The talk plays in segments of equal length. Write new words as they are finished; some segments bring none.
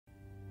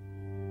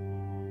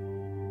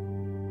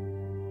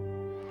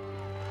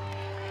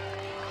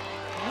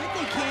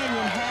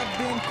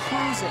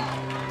racing.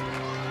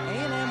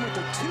 A&M with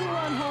a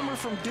 2-run homer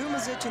from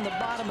Dumazic in the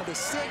bottom of the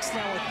 6th.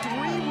 Now a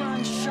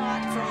 3-run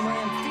shot from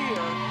Lanphier.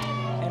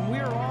 And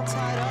we're all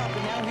tied up.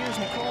 And now here's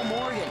Nicole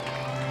Morgan.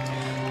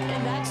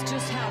 And that's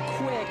just how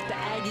quick the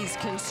Aggies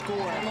can score.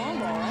 Long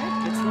ball,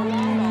 right? It's the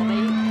long ball.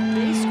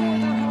 They score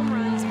their home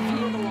runs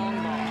via the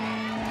long ball.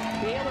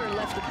 Baylor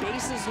left the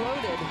bases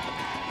loaded.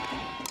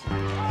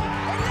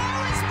 And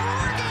now it's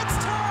Morgan's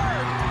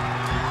turn!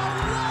 A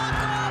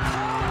walk-off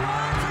home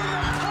run from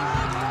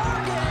Nicole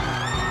Morgan!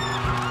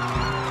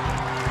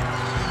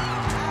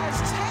 As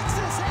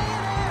Texas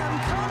A&M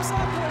comes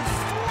up with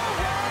 4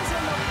 runs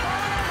in the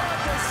bottom of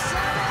the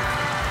 7th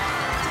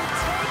to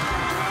take the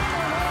game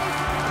away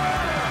from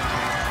Baylor.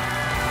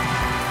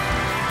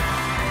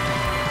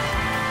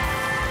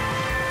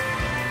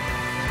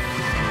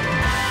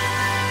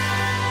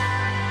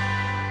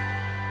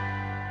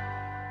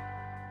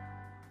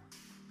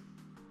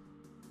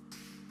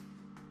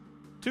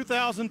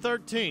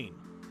 "2013,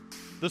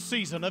 the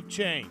season of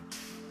change.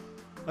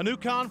 A new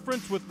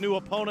conference with new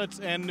opponents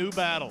and new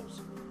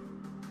battles.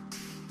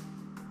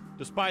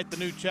 Despite the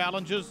new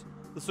challenges,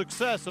 the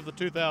success of the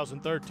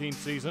 2013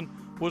 season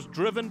was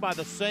driven by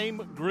the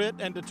same grit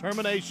and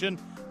determination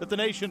that the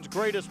nation's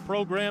greatest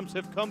programs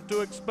have come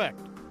to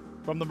expect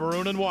from the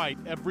maroon and white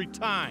every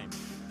time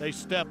they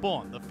step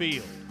on the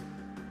field.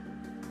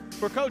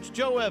 For Coach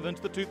Joe Evans,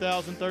 the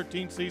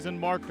 2013 season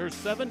marked her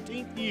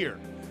 17th year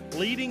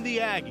leading the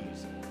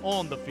Aggies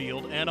on the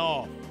field and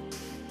off.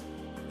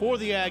 For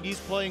the Aggies,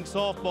 playing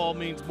softball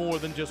means more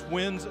than just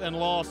wins and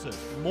losses,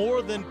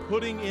 more than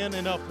putting in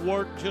enough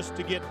work just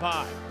to get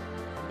by.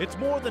 It's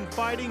more than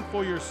fighting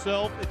for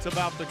yourself. It's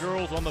about the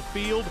girls on the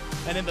field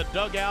and in the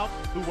dugout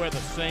who wear the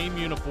same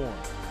uniform.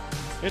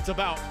 It's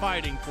about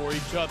fighting for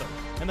each other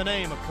and the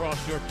name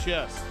across your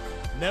chest,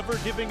 never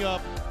giving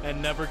up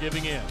and never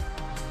giving in.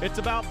 It's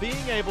about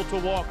being able to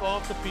walk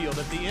off the field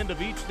at the end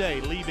of each day,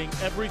 leaving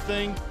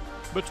everything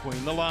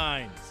between the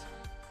lines.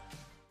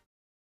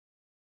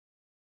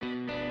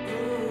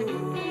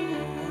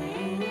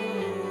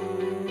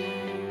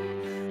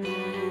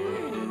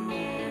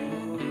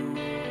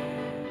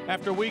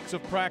 After weeks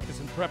of practice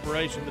and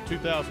preparation, the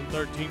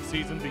 2013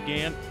 season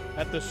began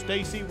at the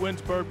Stacy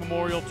Winsberg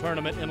Memorial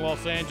Tournament in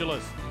Los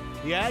Angeles.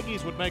 The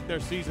Aggies would make their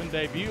season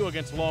debut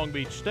against Long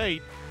Beach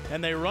State,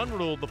 and they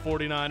run-ruled the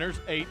 49ers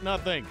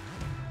 8-0.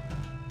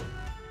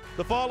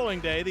 The following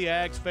day, the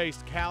Ags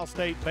faced Cal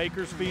State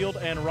Bakersfield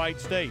and Wright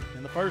State.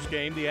 In the first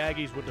game, the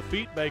Aggies would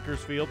defeat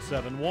Bakersfield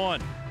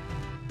 7-1.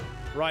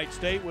 Wright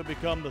State would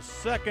become the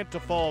second to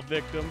fall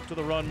victim to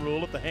the run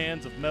rule at the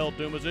hands of Mel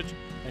Dumazic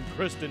and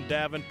Kristen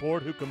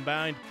Davenport, who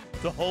combined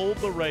to hold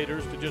the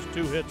Raiders to just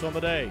 2 hits on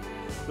the day.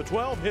 The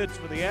 12 hits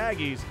for the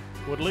Aggies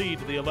would lead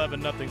to the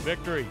 11-0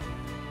 victory.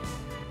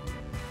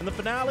 In the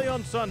finale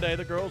on Sunday,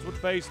 the girls would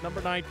face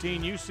number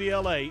 19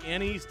 UCLA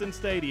in Easton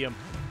Stadium,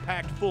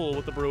 packed full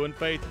with the Bruin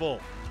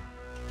faithful.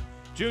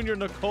 Junior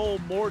Nicole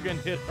Morgan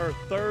hit her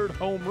 3rd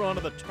home run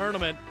of the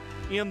tournament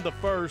in the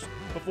first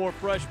before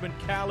freshman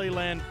Callie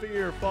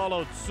Lanphier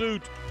followed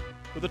suit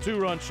with a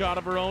 2-run shot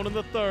of her own in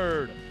the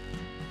 3rd.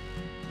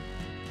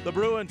 The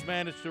Bruins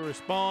managed to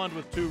respond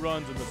with 2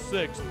 runs in the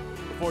 6th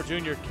before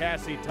junior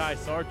Cassie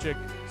Tysarchik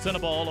sent a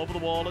ball over the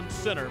wall in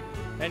center,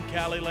 and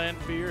Callie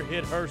Lanphier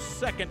hit her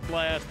 2nd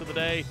blast of the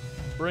day,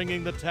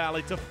 bringing the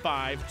tally to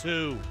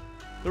 5-2.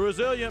 The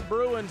resilient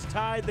Bruins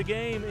tied the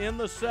game in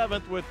the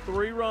 7th with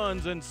 3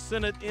 runs and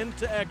sent it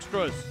into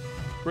extras.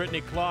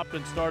 Brittany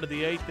Clopton started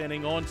the 8th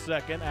inning on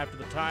second after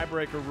the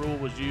tiebreaker rule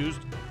was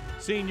used.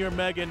 Senior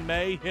Megan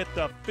May hit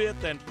the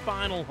 5th and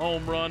final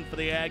home run for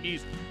the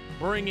Aggies,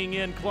 bringing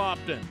in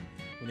Clopton,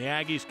 when the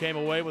Aggies came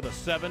away with a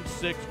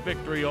 7-6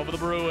 victory over the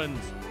Bruins.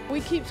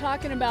 We keep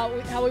talking about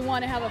how we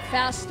want to have a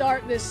fast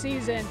start this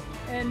season,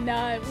 and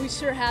we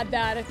sure had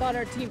that. I thought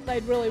our team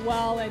played really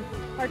well, and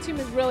our team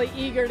is really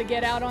eager to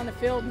get out on the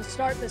field and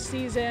start the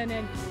season,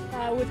 and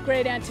with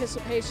great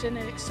anticipation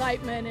and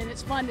excitement, and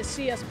it's fun to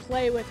see us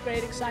play with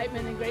great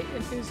excitement and great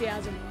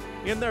enthusiasm.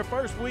 In their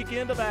first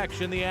weekend of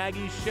action, the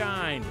Aggies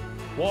shined,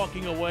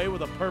 walking away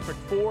with a perfect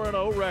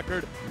 4-0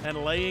 record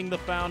and laying the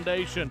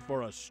foundation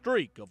for a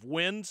streak of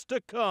wins to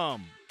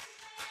come.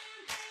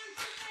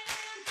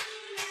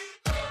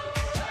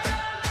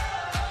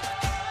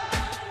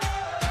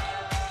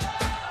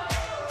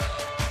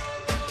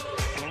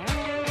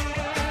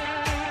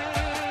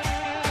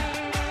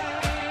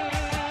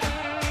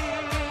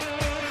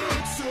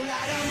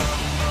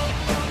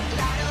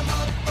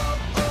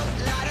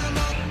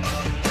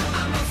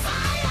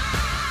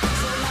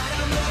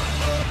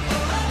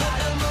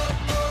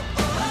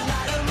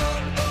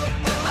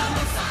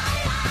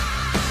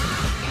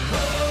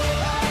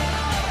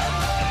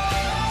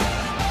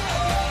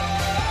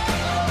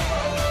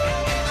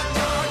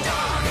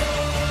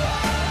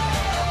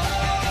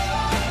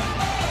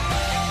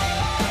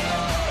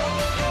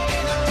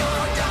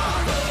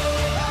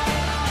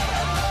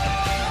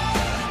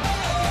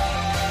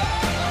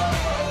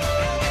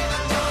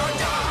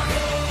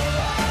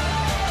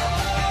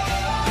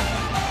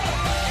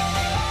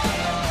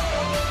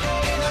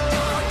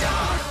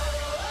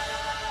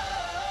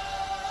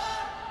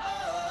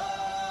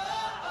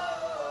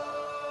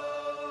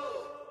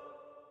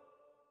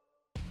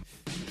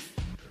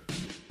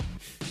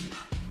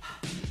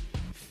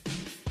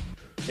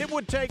 It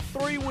would take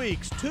 3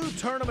 weeks, 2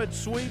 tournament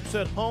sweeps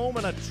at home,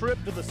 and a trip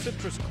to the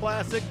Citrus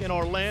Classic in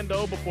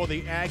Orlando before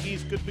the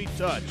Aggies could be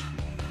touched.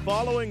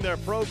 Following their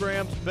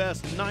program's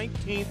best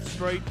 19th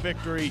straight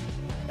victory,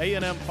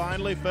 A&M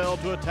finally fell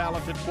to a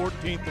talented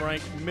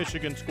 14th-ranked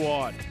Michigan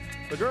squad.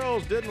 The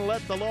girls didn't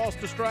let the loss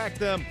distract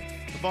them.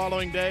 The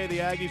following day, the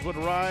Aggies would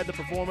ride the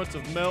performance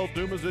of Mel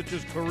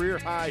Dumazic's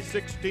career-high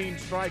 16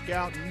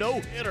 strikeout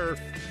no-hitter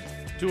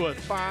to a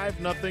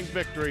 5-0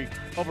 victory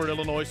over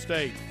Illinois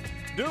State.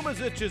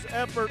 Dumazic's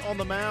effort on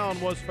the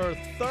mound was her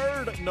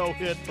 3rd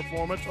no-hit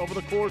performance over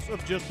the course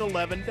of just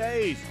 11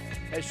 days,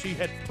 as she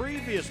had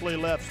previously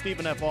left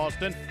Stephen F.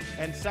 Austin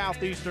and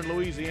Southeastern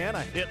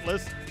Louisiana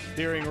hitless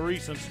during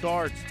recent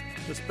starts.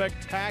 The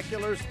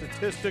spectacular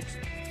statistics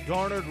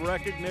garnered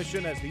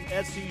recognition as the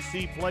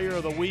SEC Player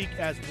of the Week,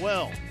 as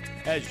well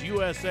as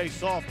USA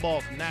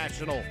Softball's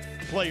National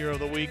Player of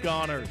the Week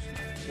honors.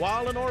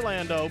 While in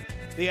Orlando,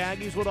 the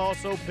Aggies would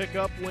also pick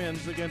up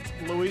wins against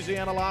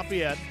Louisiana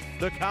Lafayette,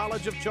 the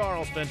College of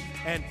Charleston,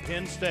 and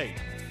Penn State.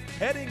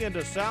 Heading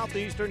into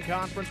Southeastern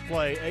Conference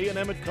play,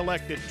 A&M had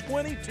collected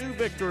 22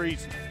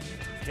 victories,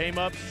 came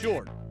up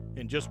short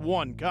in just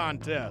 1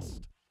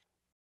 contest.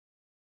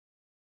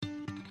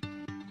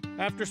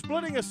 After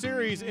splitting a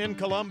series in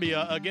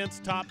Columbia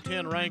against top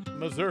 10 ranked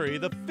Missouri,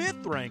 the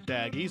 5th ranked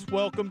Aggies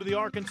welcomed the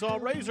Arkansas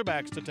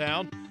Razorbacks to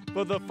town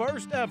for the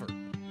first ever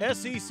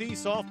SEC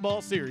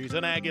softball series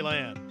in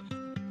Aggieland.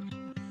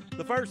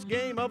 The first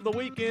game of the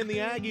weekend, the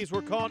Aggies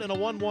were caught in a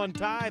 1-1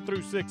 tie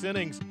through 6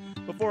 innings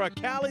before a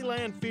Callie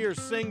Lanphier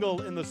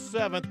single in the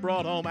 7th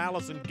brought home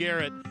Allison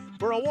Garrett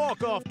for a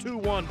walk-off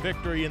 2-1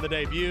 victory in the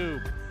debut.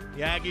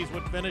 The Aggies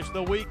would finish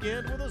the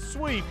weekend with a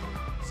sweep,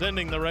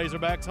 sending the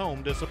Razorbacks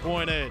home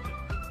disappointed.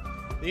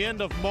 The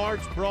end of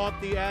March brought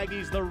the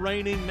Aggies the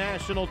reigning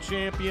national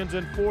champions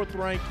and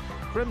 4th-ranked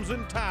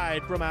Crimson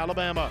Tide from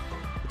Alabama.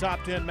 The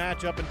top 10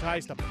 matchup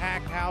enticed a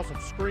packed house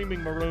of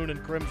screaming maroon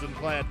and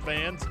crimson-clad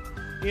fans.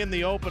 In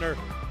the opener,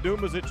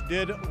 Dumazic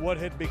did what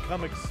had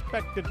become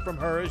expected from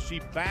her as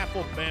she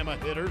baffled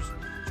Bama hitters,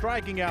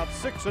 striking out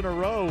 6 in a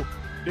row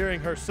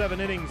during her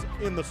 7 innings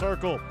in the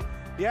circle.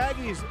 The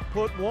Aggies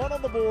put 1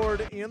 on the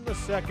board in the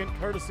 2nd,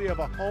 courtesy of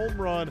a home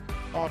run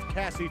off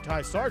Cassie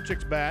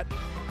Tysarchik's bat.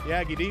 The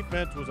Aggie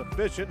defense was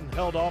efficient and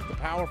held off the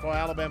powerful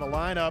Alabama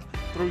lineup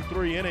through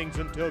 3 innings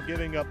until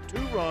giving up 2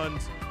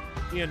 runs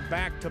in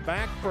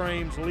back-to-back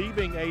frames,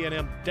 leaving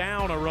A&M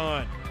down a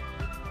run.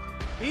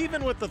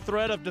 Even with the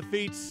threat of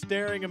defeat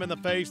staring them in the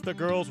face, the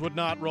girls would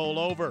not roll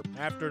over.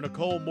 After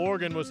Nicole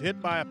Morgan was hit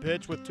by a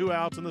pitch with 2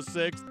 outs in the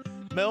 6th,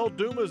 Mel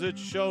Dumazic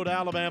showed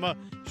Alabama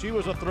she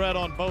was a threat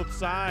on both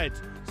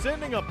sides,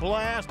 sending a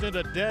blast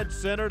into dead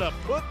center to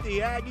put the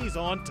Aggies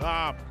on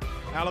top.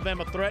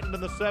 Alabama threatened in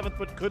the 7th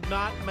but could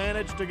not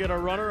manage to get a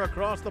runner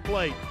across the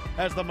plate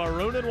as the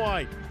Maroon and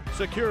White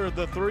secured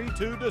the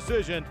 3-2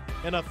 decision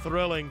in a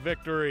thrilling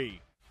victory.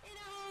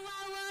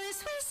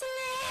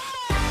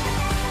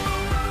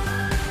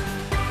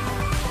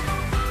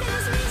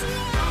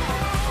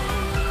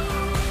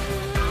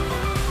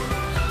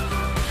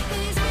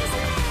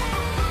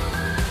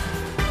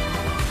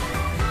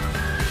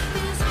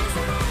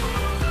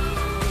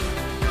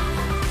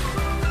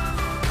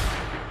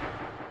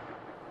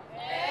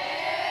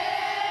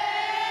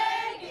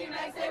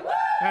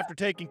 After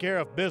taking care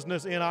of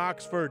business in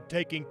Oxford,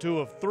 taking 2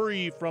 of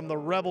 3 from the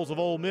Rebels of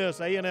Ole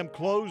Miss, A&M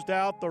closed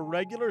out the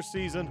regular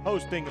season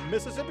hosting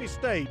Mississippi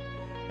State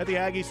at the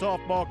Aggie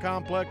Softball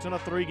Complex in a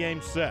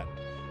 3-game set.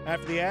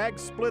 After the Ags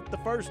split the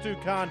first 2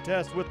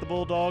 contests with the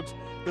Bulldogs,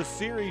 the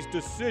series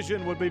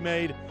decision would be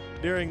made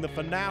during the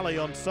finale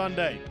on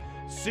Sunday,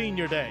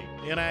 Senior Day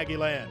in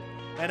Aggieland.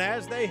 And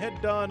as they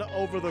had done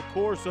over the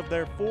course of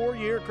their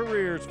 4-year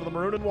careers for the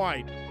Maroon and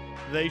White,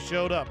 they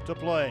showed up to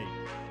play.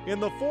 In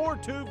the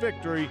 4-2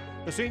 victory,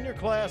 the senior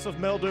class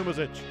of Mel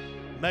Dumazic,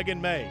 Megan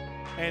May,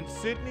 and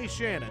Sydney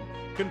Shannon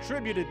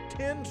contributed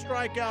 10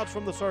 strikeouts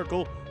from the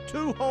circle,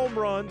 2 home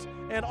runs,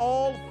 and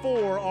all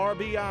 4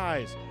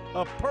 RBIs.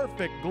 A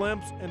perfect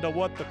glimpse into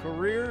what the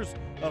careers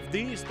of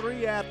these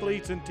 3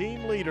 athletes and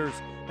team leaders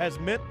has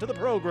meant to the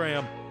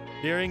program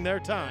during their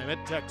time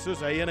at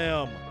Texas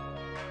A&M.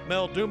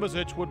 Mel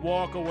Dumazic would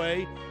walk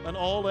away an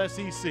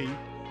All-SEC,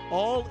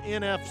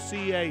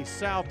 All-NFCA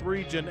South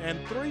Region,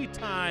 and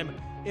 3-time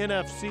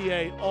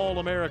NFCA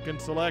All-American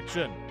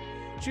selection.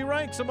 She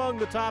ranks among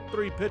the top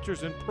 3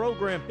 pitchers in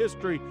program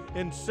history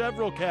in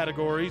several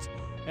categories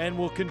and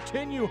will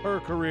continue her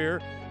career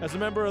as a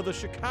member of the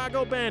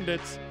Chicago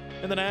Bandits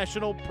in the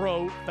National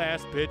Pro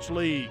Fast Pitch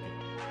League.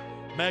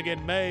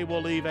 Megan May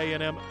will leave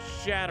A&M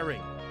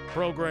shattering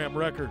program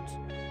records.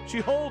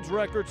 She holds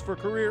records for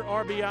career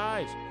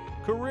RBIs,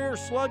 career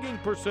slugging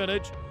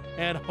percentage,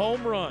 and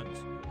home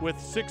runs with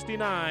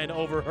 69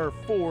 over her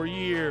 4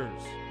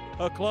 years.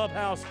 A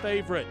clubhouse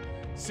favorite,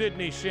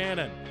 Sydney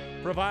Shannon,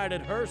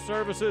 provided her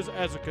services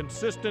as a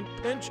consistent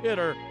pinch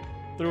hitter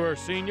through her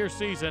senior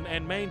season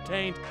and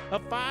maintained a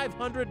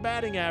 .500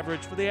 batting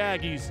average for the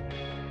Aggies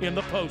in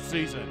the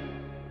postseason.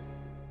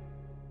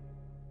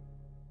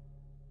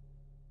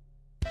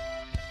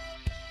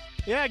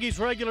 The Aggies'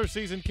 regular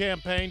season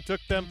campaign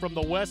took them from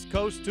the West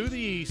Coast to the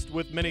East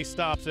with many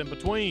stops in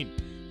between.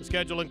 The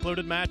schedule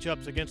included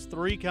matchups against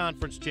 3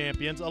 conference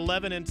champions,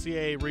 11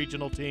 NCAA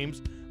regional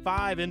teams,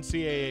 5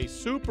 NCAA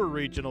super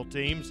regional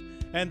teams,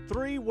 and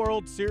 3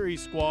 World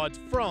Series squads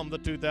from the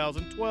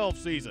 2012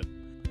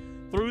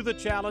 season. Through the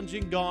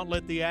challenging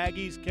gauntlet, the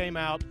Aggies came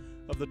out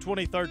of the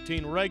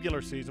 2013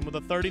 regular season with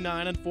a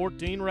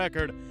 39-14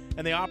 record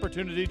and the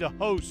opportunity to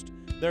host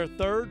their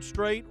 3rd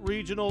straight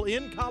regional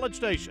in College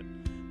Station,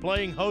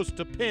 playing host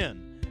to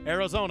Penn,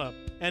 Arizona,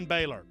 and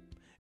Baylor.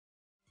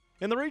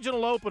 In the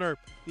regional opener,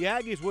 the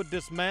Aggies would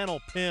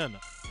dismantle Penn,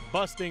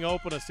 busting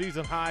open a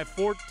season-high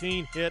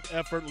 14-hit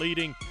effort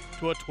leading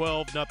to a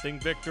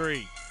 12-0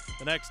 victory.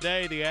 The next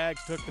day, the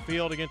Ags took the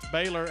field against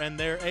Baylor and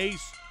their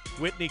ace,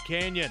 Whitney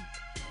Canyon.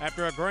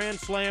 After a grand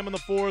slam in the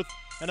 4th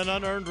and an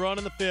unearned run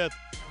in the 5th,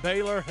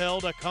 Baylor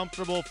held a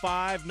comfortable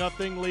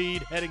 5-0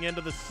 lead heading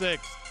into the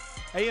 6th.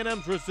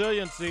 A&M's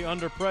resiliency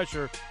under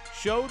pressure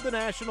showed the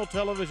national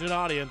television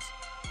audience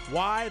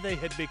why they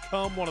had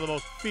become one of the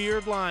most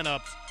feared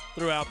lineups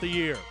throughout the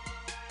year.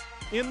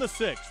 In the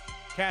 6th,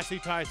 Cassie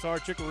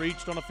Tysarchik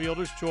reached on a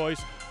fielder's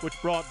choice, which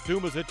brought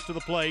Dumazic to the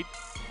plate.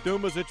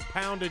 Dumazic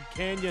pounded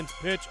Canyon's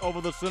pitch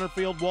over the center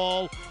field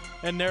wall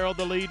and narrowed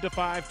the lead to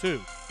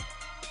 5-2.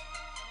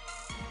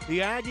 The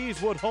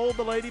Aggies would hold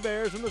the Lady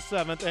Bears in the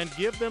 7th and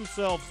give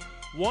themselves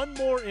one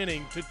more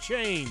inning to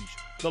change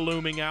the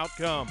looming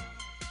outcome.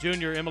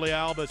 Junior Emily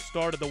Albus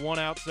started the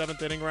 1-out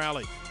 7th inning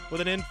rally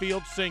with an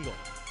infield single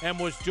and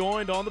was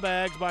joined on the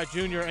bags by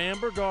junior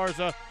Amber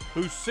Garza,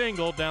 who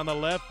singled down the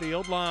left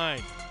field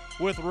line.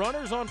 With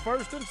runners on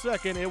 1st and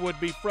 2nd, it would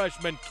be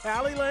freshman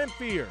Callie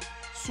Lanphier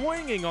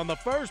swinging on the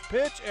first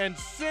pitch and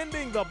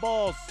sending the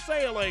ball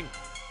sailing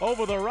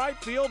over the right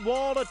field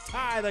wall to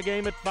tie the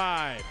game at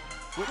 5.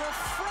 The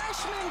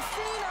freshman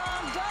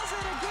phenom does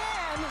it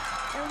again,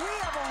 and we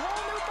have a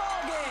whole new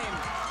ball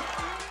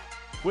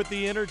game. With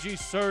the energy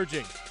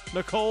surging,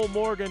 Nicole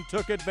Morgan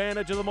took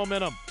advantage of the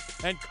momentum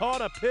and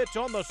caught a pitch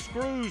on the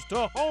screws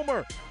to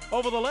Homer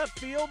over the left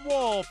field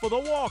wall for the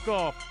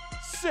walk-off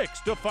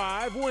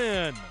 6-5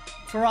 win.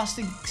 For us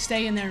to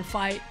stay in there and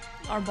fight,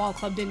 our ball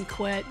club didn't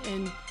quit,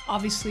 and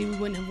obviously we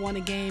wouldn't have won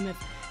a game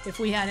if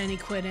we had any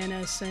quit in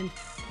us. And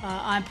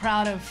I'm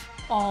proud of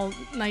all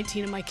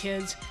 19 of my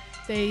kids.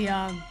 They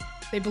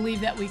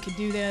believed that we could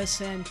do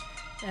this, and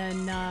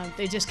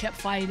they just kept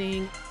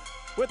fighting.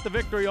 With the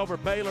victory over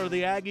Baylor,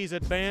 the Aggies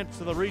advanced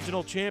to the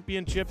regional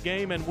championship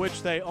game, in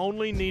which they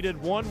only needed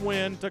 1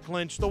 win to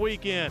clinch the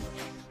weekend.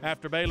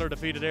 After Baylor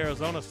defeated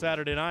Arizona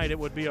Saturday night, it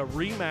would be a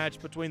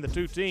rematch between the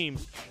 2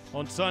 teams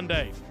on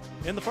Sunday.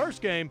 In the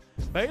first game,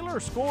 Baylor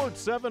scored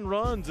 7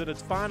 runs in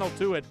its final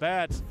 2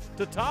 at-bats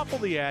to topple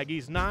the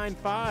Aggies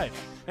 9-5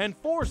 and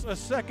force a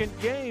second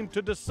game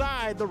to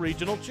decide the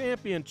regional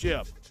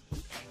championship.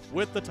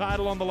 With the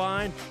title on the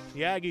line,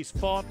 the Aggies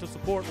fought to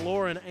support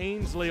Lauren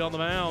Ainsley on the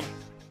mound.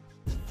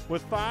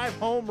 With 5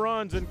 home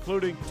runs,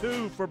 including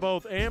 2 for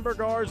both Amber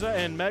Garza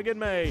and Megan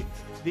May,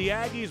 the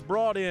Aggies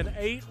brought in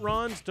 8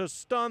 runs to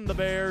stun the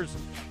Bears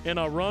in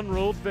a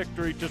run-ruled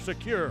victory to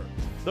secure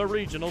the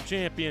regional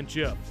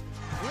championship.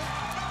 The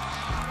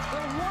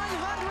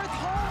 100th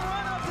home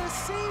run of the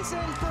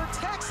season for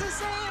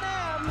Texas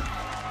A&M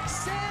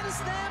sends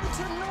them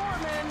to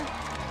Norman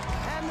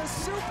and the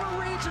Super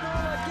Regional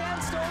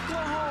against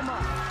Oklahoma.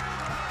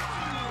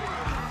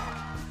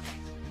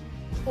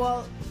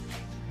 Well,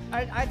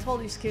 I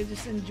told these kids,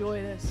 just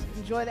enjoy this.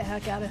 Enjoy the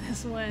heck out of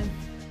this win,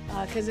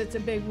 because it's a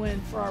big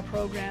win for our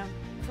program.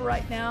 For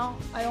right now,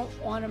 I don't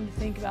want them to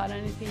think about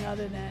anything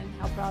other than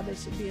how proud they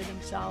should be of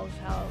themselves,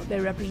 how they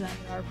represented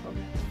our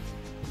program.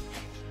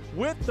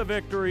 With the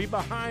victory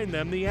behind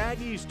them, the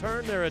Aggies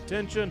turned their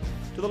attention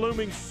to the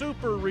looming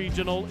Super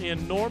Regional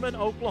in Norman,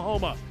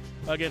 Oklahoma,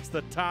 against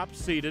the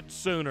top-seeded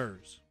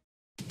Sooners.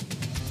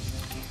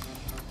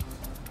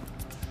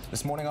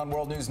 This morning on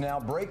World News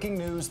Now, breaking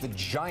news: the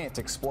giant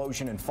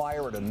explosion and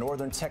fire at a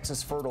northern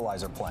Texas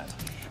fertilizer plant.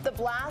 The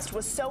blast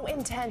was so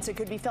intense it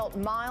could be felt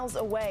miles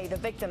away. The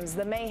victims,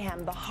 the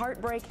mayhem, the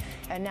heartbreak,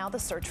 and now the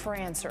search for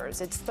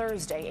answers. It's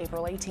Thursday,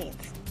 April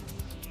 18th.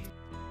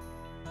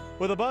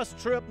 With a bus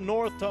trip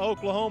north to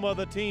Oklahoma,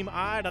 the team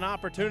eyed an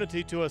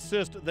opportunity to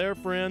assist their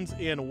friends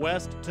in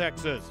West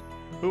Texas,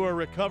 who are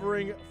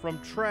recovering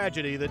from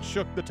tragedy that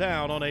shook the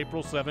town on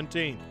April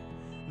 17th.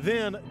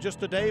 Then,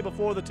 just a day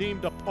before the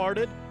team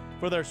departed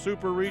for their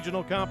super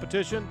regional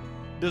competition,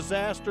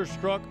 disaster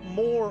struck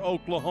Moore,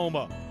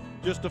 Oklahoma,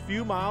 just a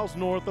few miles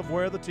north of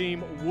where the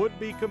team would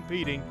be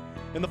competing,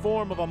 in the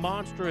form of a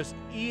monstrous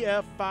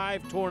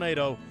EF5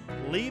 tornado,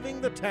 leaving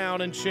the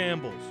town in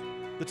shambles.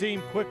 The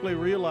team quickly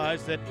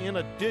realized that in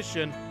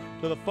addition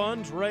to the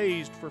funds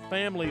raised for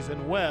families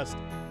in West,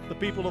 the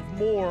people of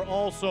Moore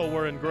also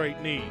were in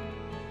great need.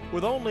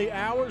 With only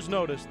hours'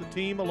 notice, the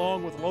team,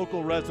 along with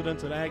local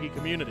residents and Aggie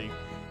community,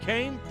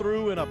 came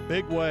through in a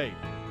big way,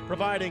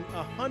 providing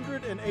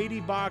 180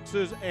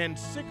 boxes and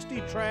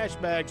 60 trash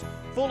bags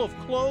full of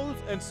clothes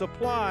and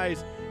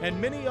supplies and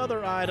many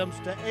other items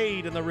to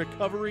aid in the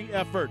recovery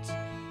efforts.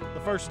 The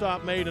first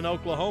stop made in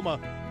Oklahoma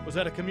was was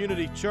at a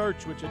community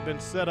church which had been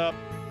set up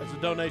as a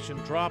donation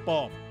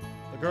drop-off.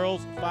 The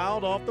girls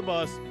filed off the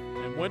bus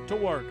and went to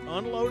work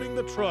unloading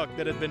the truck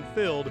that had been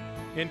filled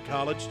in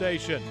College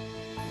Station.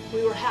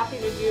 We were happy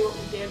to do what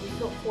we did. We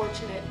feel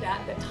fortunate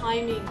that the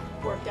timing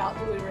worked out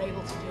that we were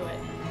able to do it.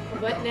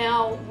 But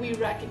now we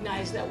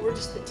recognize that we're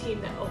just the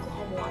team that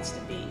Oklahoma wants to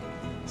be.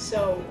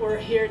 So we're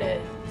here to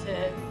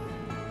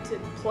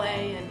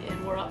play,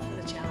 and we're up for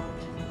the challenge.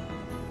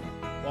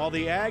 While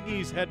the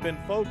Aggies had been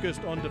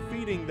focused on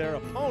defeating their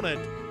opponent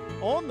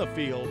on the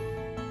field,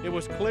 it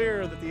was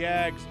clear that the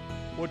Ags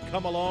would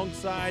come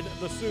alongside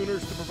the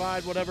Sooners to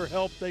provide whatever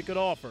help they could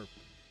offer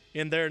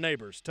in their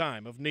neighbors'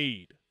 time of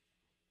need.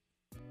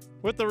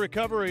 With the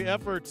recovery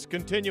efforts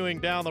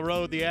continuing down the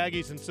road, the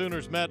Aggies and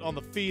Sooners met on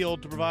the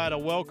field to provide a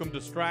welcome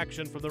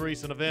distraction from the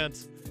recent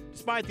events.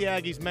 Despite the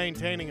Aggies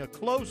maintaining a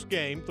close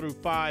game through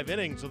 5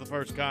 innings of the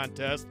first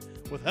contest,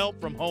 with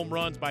help from home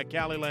runs by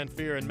Callie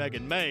Lanphier and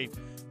Megan May,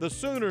 the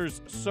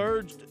Sooners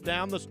surged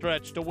down the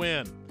stretch to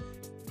win.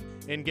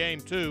 In Game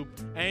 2,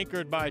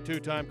 anchored by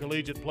 2-time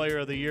Collegiate Player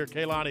of the Year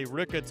Kaylani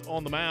Ricketts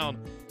on the mound,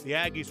 the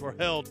Aggies were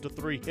held to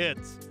 3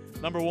 hits.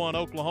 Number 1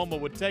 Oklahoma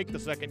would take the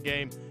second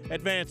game,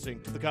 advancing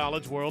to the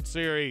College World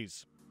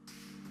Series.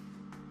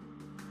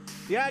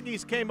 The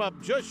Aggies came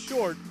up just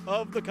short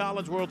of the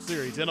College World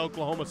Series in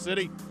Oklahoma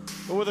City,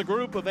 but with a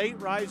group of 8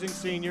 rising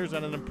seniors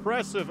and an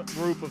impressive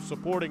group of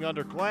supporting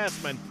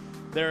underclassmen,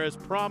 there is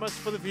promise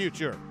for the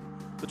future.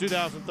 The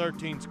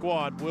 2013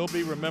 squad will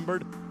be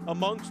remembered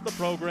amongst the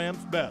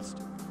program's best,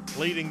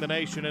 leading the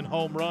nation in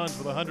home runs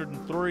with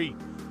 103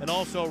 and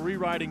also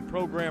rewriting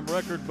program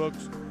record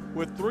books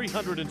with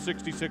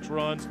 366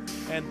 runs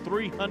and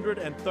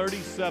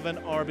 337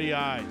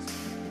 RBIs.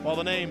 While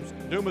the names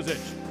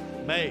Dumazic,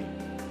 May,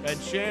 and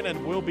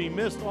Shannon will be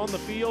missed on the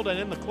field and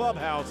in the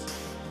clubhouse,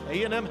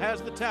 A&M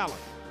has the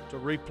talent to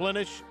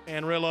replenish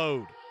and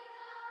reload.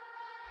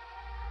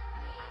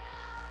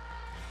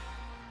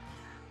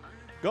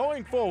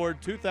 Going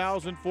forward,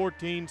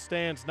 2014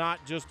 stands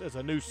not just as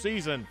a new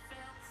season,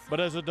 but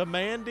as a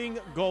demanding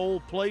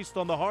goal placed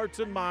on the hearts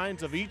and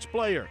minds of each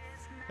player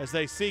as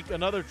they seek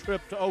another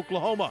trip to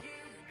Oklahoma,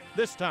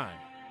 this time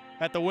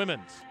at the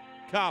Women's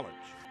College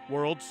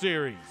World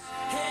Series.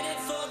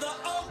 Headed for the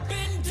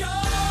open door.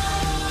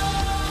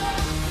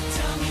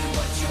 Tell me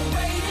what you're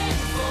waiting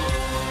for.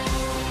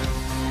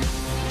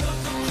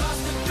 Look across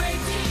the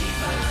great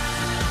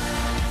divide.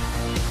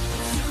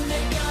 Soon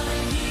they're gonna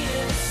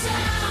hear the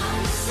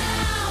sound, the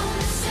sound,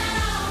 the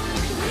sound.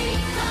 We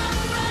come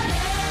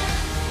running.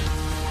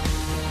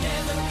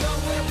 Never go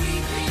where we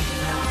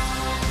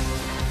belong.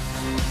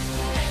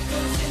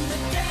 Echoes in the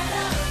dead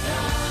of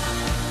dawn.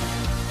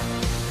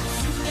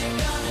 Soon they're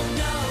gonna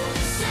know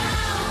the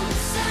sound, the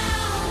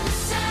sound, the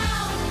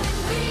sound. When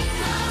we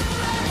come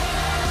running.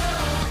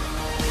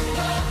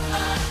 Oh,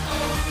 oh,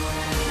 oh.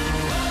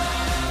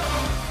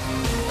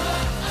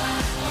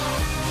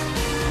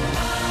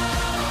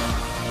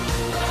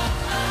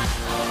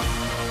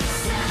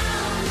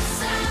 Sound, the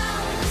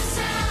sound, the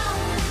sound.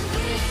 When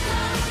we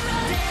come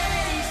running.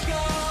 Days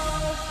go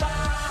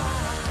by,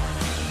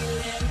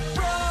 feeling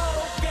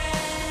broken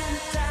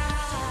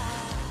down.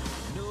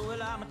 Know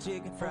well I'm a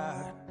chicken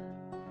fried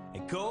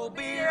and cold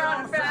beer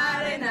on a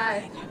Friday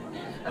night.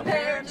 A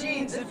pair of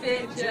jeans that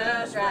fit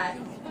just right,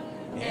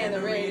 and the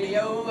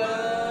radio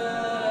up.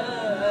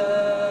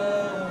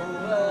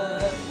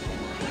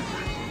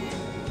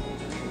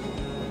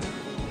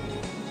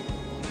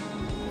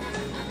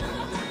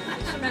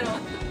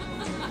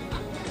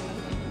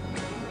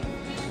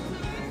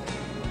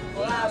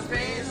 Well, I was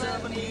raised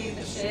up beneath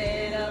the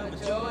shade of a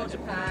Georgia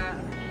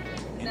pine.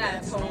 And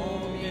that's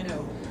home, you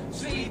know.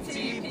 Sweet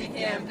tea,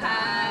 pecan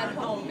pie,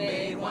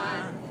 homemade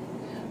wine,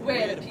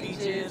 where the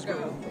peaches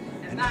grow.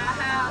 And my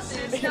house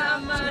is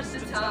not much to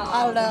talk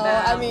I don't know.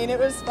 about, I mean, it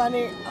was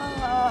funny.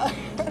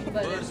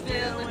 but it's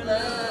filled with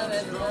love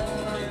and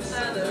warm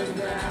southern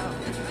ground.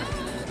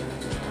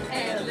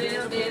 And a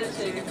little bit of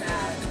chicken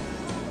fried.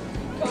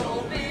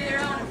 Cold beer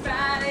on a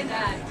Friday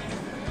night.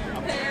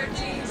 A pair of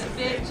jeans that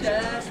fit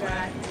just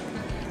right.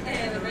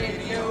 And the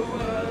radio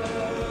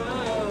up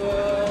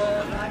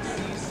like a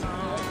sea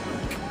song.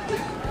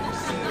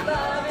 See the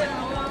love in a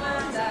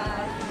woman's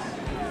eyes.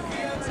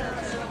 Feel the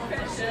touch of a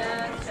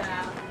precious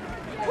child.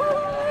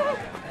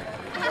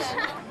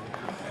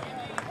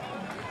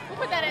 We'll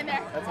put that in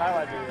there. That's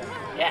highlight video.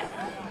 Yeah.